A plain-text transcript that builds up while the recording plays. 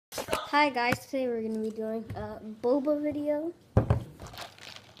Hi guys, today we're going to be doing a boba video.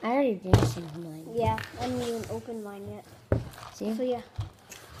 I already did some of mine. Yeah, I didn't even open mine yet. See? So yeah,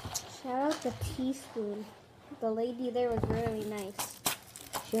 shout out the teaspoon. The lady there was really nice.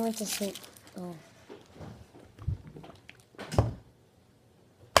 She went to sleep. Oh.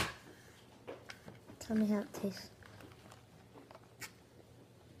 Tell me how it tastes.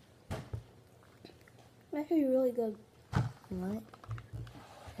 Actually really good. What?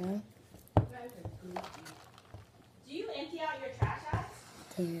 Really? Do you empty out your trash ads?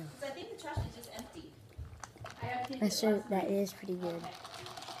 Damn. Because I think the trash is just empty. That's true. That is pretty good.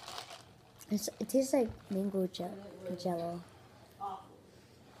 It tastes like mango jello.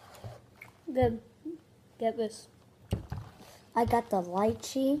 Good. Get this. I got the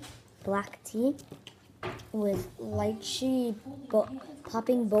lychee black tea with lychee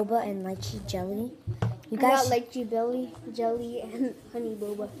popping boba and lychee jelly. You I guys, got lychee jelly and honey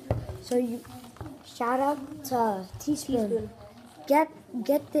boba. so you shout out to Teaspoon. Teaspoon.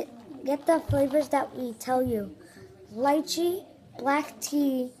 Get the flavors that we tell you. Lychee black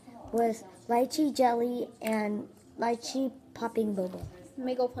tea with lychee jelly and lychee popping boba.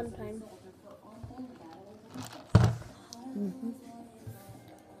 Mango fun time.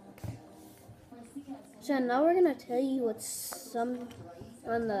 So now we're gonna tell you what's some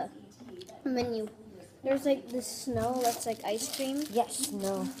on the menu. There's like this snow that's like ice cream. Yes,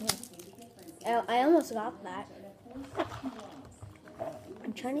 no. I almost got that.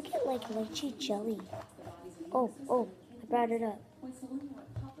 I'm trying to get like lychee jelly. Oh, I brought it up.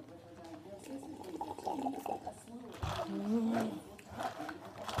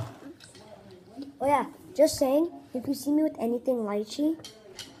 Oh yeah, just saying, if you see me with anything lychee,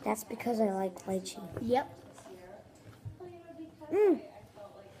 that's because I like lychee. Yep.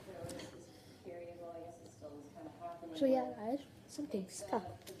 So yeah, guys, something stuck.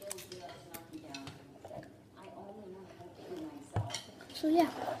 So yeah,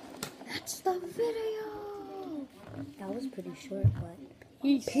 that's the video. That was pretty short, but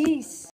Peace.